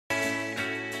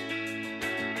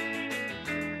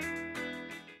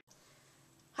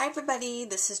Hi everybody,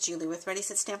 this is Julie with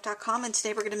ReadySetStamp.com, and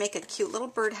today we're going to make a cute little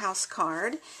birdhouse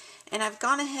card. And I've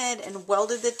gone ahead and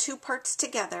welded the two parts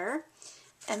together,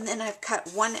 and then I've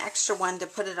cut one extra one to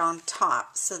put it on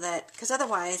top, so that, because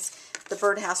otherwise the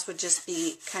birdhouse would just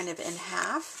be kind of in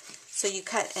half. So you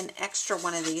cut an extra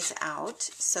one of these out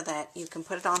so that you can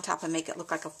put it on top and make it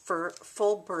look like a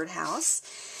full birdhouse.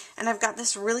 And I've got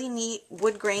this really neat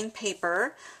wood grain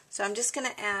paper. So I'm just going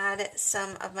to add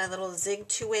some of my little Zig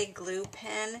two-way glue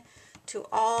pen to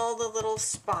all the little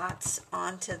spots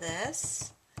onto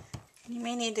this. You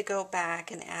may need to go back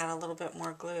and add a little bit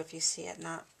more glue if you see it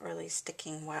not really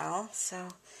sticking well. So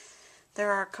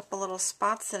there are a couple little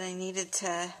spots that I needed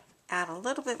to add a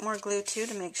little bit more glue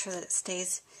to make sure that it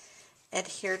stays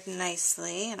adhered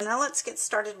nicely. And now let's get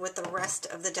started with the rest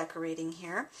of the decorating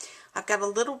here. I've got a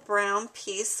little brown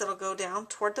piece that'll go down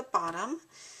toward the bottom.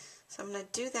 So I'm going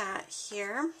to do that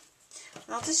here. And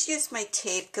I'll just use my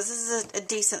tape because this is a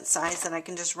decent size that I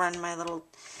can just run my little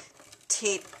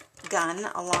tape gun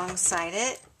alongside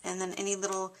it. And then any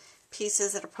little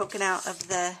pieces that are poking out of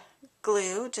the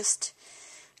glue, just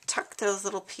tuck those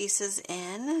little pieces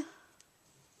in.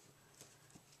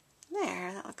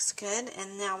 There, that looks good.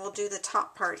 And now we'll do the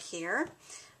top part here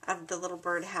of the little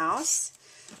birdhouse.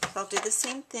 So I'll do the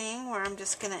same thing where I'm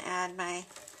just going to add my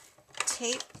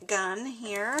tape gun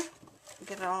here.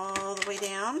 Get it all the way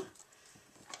down,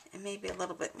 and maybe a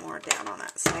little bit more down on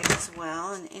that side as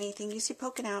well. And anything you see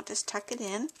poking out, just tuck it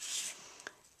in,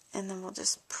 and then we'll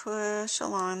just push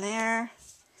along there,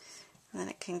 and then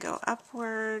it can go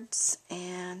upwards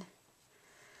and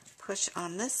push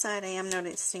on this side. I am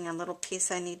noticing a little piece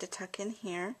I need to tuck in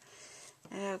here.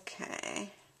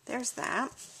 Okay, there's that.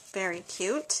 Very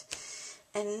cute.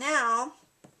 And now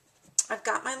I've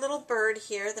got my little bird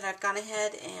here that I've gone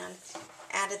ahead and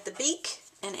added the beak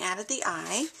and added the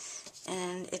eye,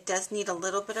 and it does need a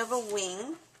little bit of a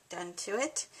wing done to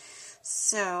it.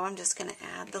 So I'm just going to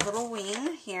add the little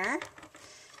wing here.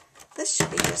 This should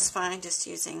be just fine just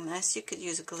using this. You could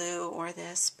use glue or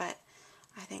this, but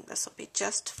I think this will be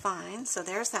just fine. So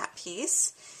there's that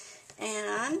piece.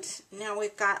 And now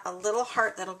we've got a little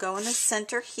heart that'll go in the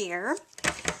center here.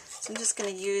 So I'm just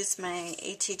going to use my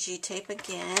ATG tape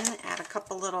again, add a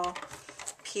couple little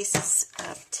pieces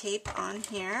of tape on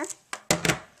here.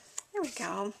 There we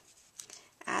go.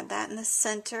 Add that in the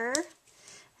center,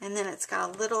 and then it's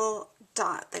got a little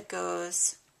dot that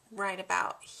goes right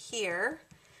about here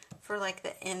for like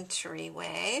the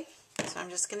entryway. So I'm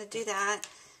just going to do that.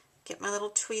 Get my little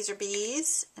tweezer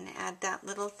bees and add that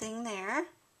little thing there,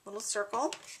 little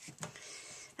circle.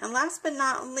 And last but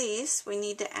not least, we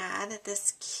need to add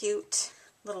this cute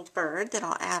little bird that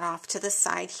I'll add off to the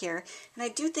side here. And I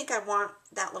do think I want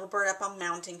that little bird up on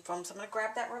mounting foam, so I'm going to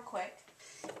grab that real quick.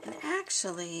 And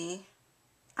actually,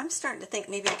 I'm starting to think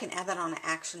maybe I can add that on an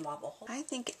Action Wobble. I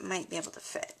think it might be able to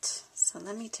fit. So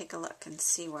let me take a look and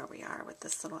see where we are with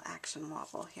this little Action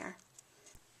Wobble here.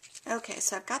 Okay,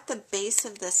 so I've got the base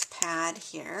of this pad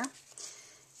here,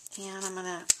 and I'm going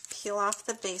to peel off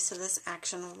the base of this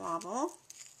Action Wobble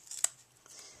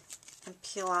and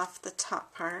peel off the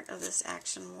top part of this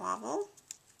Action Wobble.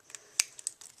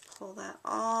 Pull that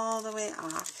all the way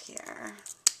off here.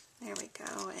 There we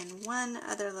go. And one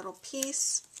other little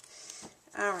piece.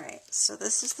 Alright, so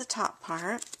this is the top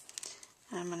part.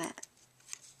 And I'm going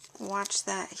to watch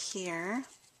that here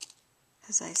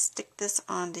as I stick this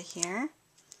onto here.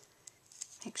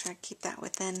 Make sure I keep that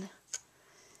within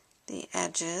the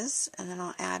edges. And then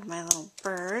I'll add my little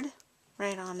bird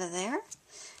right onto there.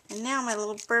 And now my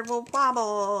little bird will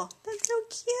wobble. That's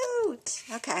so cute.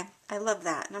 Okay, I love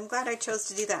that. And I'm glad I chose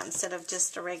to do that instead of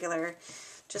just a regular,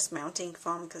 just mounting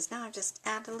foam, because now I've just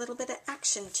added a little bit of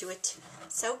action to it.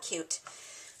 So cute.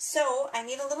 So I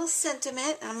need a little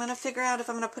sentiment. I'm going to figure out if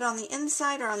I'm going to put it on the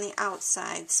inside or on the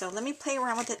outside. So let me play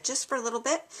around with it just for a little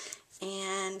bit,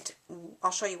 and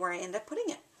I'll show you where I end up putting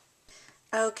it.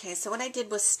 Okay, so what I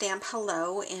did was stamp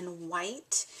hello in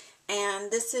white.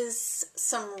 And this is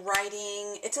some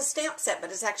writing. It's a stamp set, but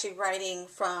it's actually writing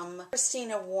from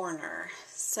Christina Warner.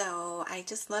 So I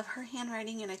just love her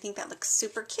handwriting, and I think that looks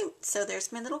super cute. So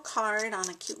there's my little card on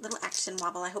a cute little Action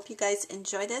Wobble. I hope you guys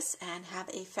enjoy this, and have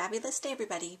a fabulous day,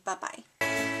 everybody. Bye-bye.